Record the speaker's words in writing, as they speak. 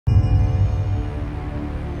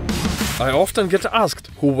I often get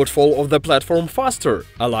asked who would fall off the platform faster,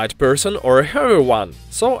 a light person or a heavy one.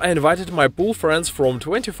 So I invited my pool friends from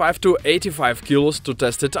 25 to 85 kilos to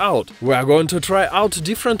test it out. We are going to try out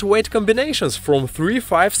different weight combinations from 3,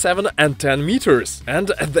 5, 7 and 10 meters.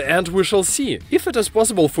 And at the end we shall see if it is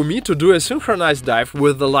possible for me to do a synchronized dive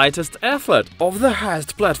with the lightest athlete of the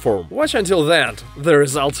highest platform. Watch until the end, the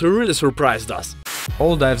results really surprised us.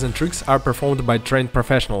 All dives and tricks are performed by trained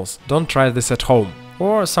professionals. Don't try this at home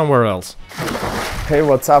or somewhere else. Hey,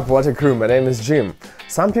 what's up, water crew? My name is Jim.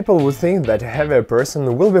 Some people would think that a heavier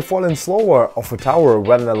person will be falling slower off a tower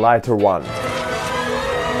than a lighter one.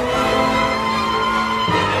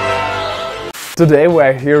 Today we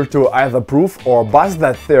are here to either prove or bust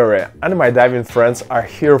that theory, and my diving friends are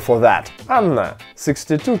here for that. Anna,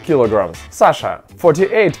 62 kilograms, Sasha,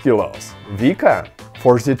 48 kilos, Vika,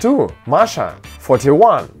 42, Masha,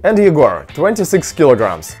 41, and Igor, 26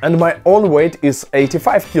 kilograms. And my own weight is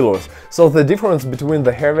 85 kilos, so the difference between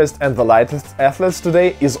the heaviest and the lightest athletes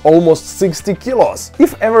today is almost 60 kilos.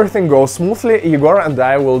 If everything goes smoothly, Igor and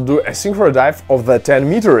I will do a synchro dive of the 10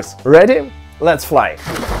 meters. Ready? Let's fly!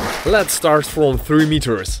 Let's start from 3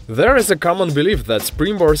 meters. There is a common belief that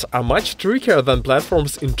springboards are much trickier than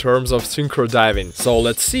platforms in terms of synchro diving. So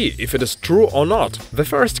let's see if it is true or not. The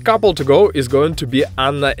first couple to go is going to be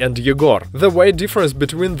Anna and Yegor. The weight difference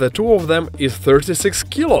between the two of them is 36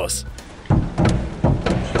 kilos.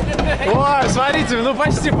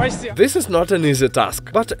 This is not an easy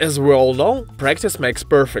task, but as we all know, practice makes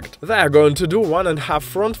perfect. They are going to do 1.5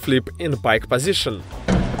 front flip in pike position.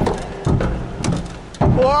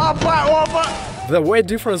 The weight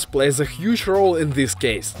difference plays a huge role in this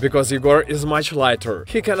case, because Igor is much lighter.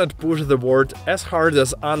 He cannot push the board as hard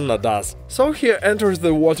as Anna does, so he enters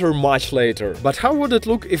the water much later. But how would it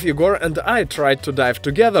look if Igor and I tried to dive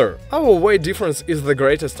together? Our weight difference is the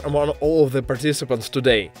greatest among all of the participants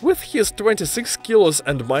today, with his 26 kilos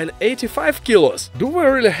and mine 85 kilos. Do we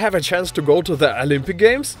really have a chance to go to the Olympic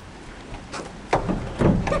Games?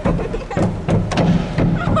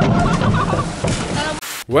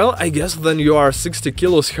 Well, I guess then you are 60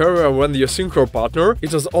 kilos heavier than your synchro partner,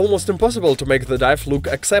 it is almost impossible to make the dive look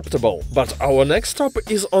acceptable. But our next stop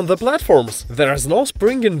is on the platforms. There is no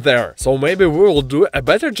spring in there, so maybe we will do a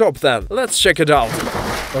better job then. Let's check it out.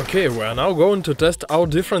 Okay, we are now going to test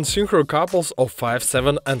out different synchro couples of 5,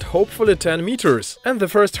 7 and hopefully 10 meters. And the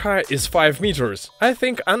first high is 5 meters. I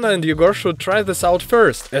think Anna and Yegor should try this out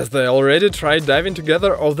first, as they already tried diving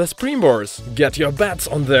together off the springboards. Get your bets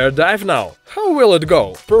on their dive now. How will it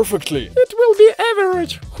go? Perfectly. It will be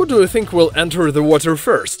average. Who do you think will enter the water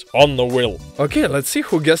first? Anna will. Okay, let's see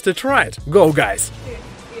who guessed it right. Go, guys!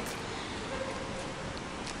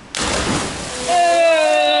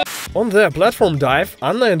 On their platform dive,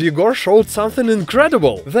 Anna and Igor showed something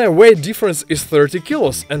incredible. Their weight difference is 30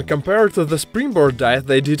 kilos, and compared to the springboard dive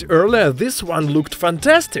they did earlier, this one looked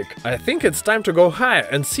fantastic. I think it's time to go higher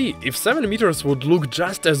and see if 7 meters would look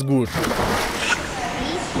just as good.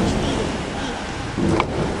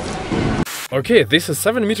 Okay, this is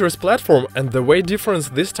 7 meters platform, and the weight difference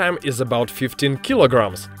this time is about 15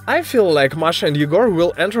 kilograms. I feel like Masha and Yegor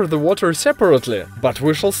will enter the water separately, but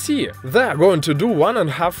we shall see. They are going to do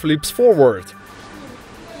 1.5 flips forward.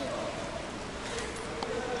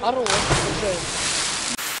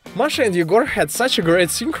 Masha and Yegor had such a great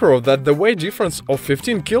synchro that the weight difference of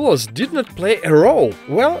 15 kilos did not play a role.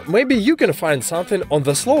 Well, maybe you can find something on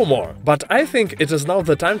the slow-mo, but I think it is now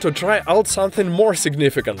the time to try out something more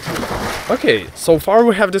significant. Okay, so far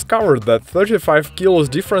we have discovered that 35 kilos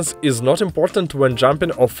difference is not important when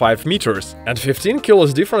jumping off 5 meters, and 15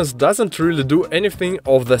 kilos difference doesn't really do anything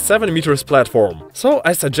of the 7 meters platform. So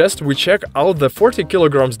I suggest we check out the 40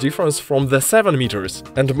 kilograms difference from the 7 meters,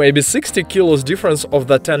 and maybe 60 kilos difference of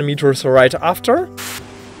the 10 meters right after?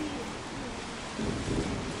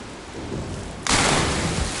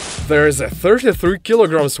 There is a 33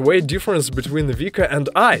 kilograms weight difference between Vika and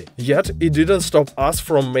I, yet it didn't stop us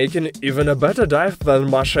from making even a better dive than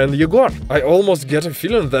Masha and Yegor. I almost get a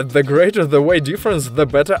feeling that the greater the weight difference, the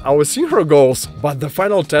better our synchro goes, but the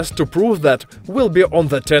final test to prove that will be on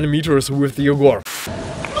the 10 meters with Yegor.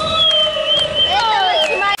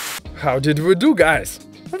 How did we do, guys?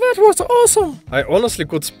 That was awesome! I honestly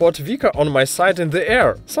could spot Vika on my side in the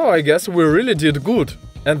air, so I guess we really did good.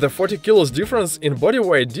 And the 40 kilos difference in body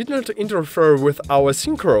weight did not interfere with our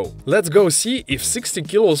synchro. Let's go see if 60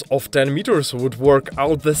 kilos of 10 meters would work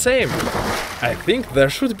out the same. I think there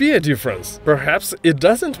should be a difference. Perhaps it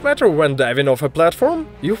doesn't matter when diving off a platform?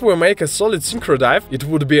 If we make a solid synchro dive, it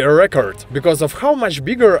would be a record, because of how much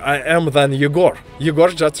bigger I am than Yegor. Yegor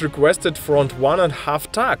just requested front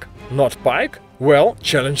 1.5 tag, not pike? Well,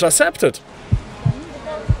 challenge accepted.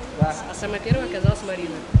 самая первая оказалась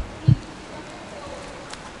Марина.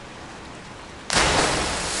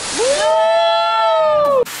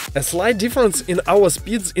 A slight difference in our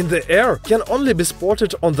speeds in the air can only be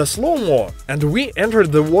spotted on the slow-mo, and we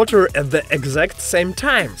entered the water at the exact same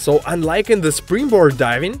time. So unlike in the springboard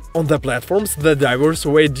diving, on the platforms the divers'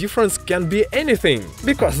 weight difference can be anything,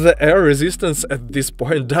 because the air resistance at this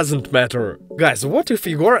point doesn't matter. Guys, what if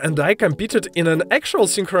Igor and I competed in an actual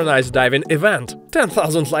synchronized diving event?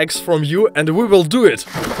 10,000 likes from you and we will do it!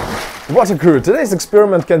 Water crew, today's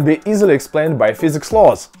experiment can be easily explained by physics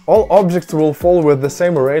laws. All objects will fall with the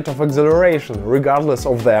same rate of acceleration, regardless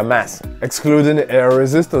of their mass, excluding air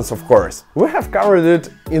resistance, of course. We have covered it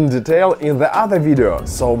in detail in the other video,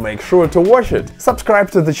 so make sure to watch it.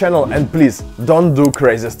 Subscribe to the channel and please don't do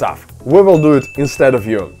crazy stuff. We will do it instead of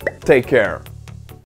you. Take care.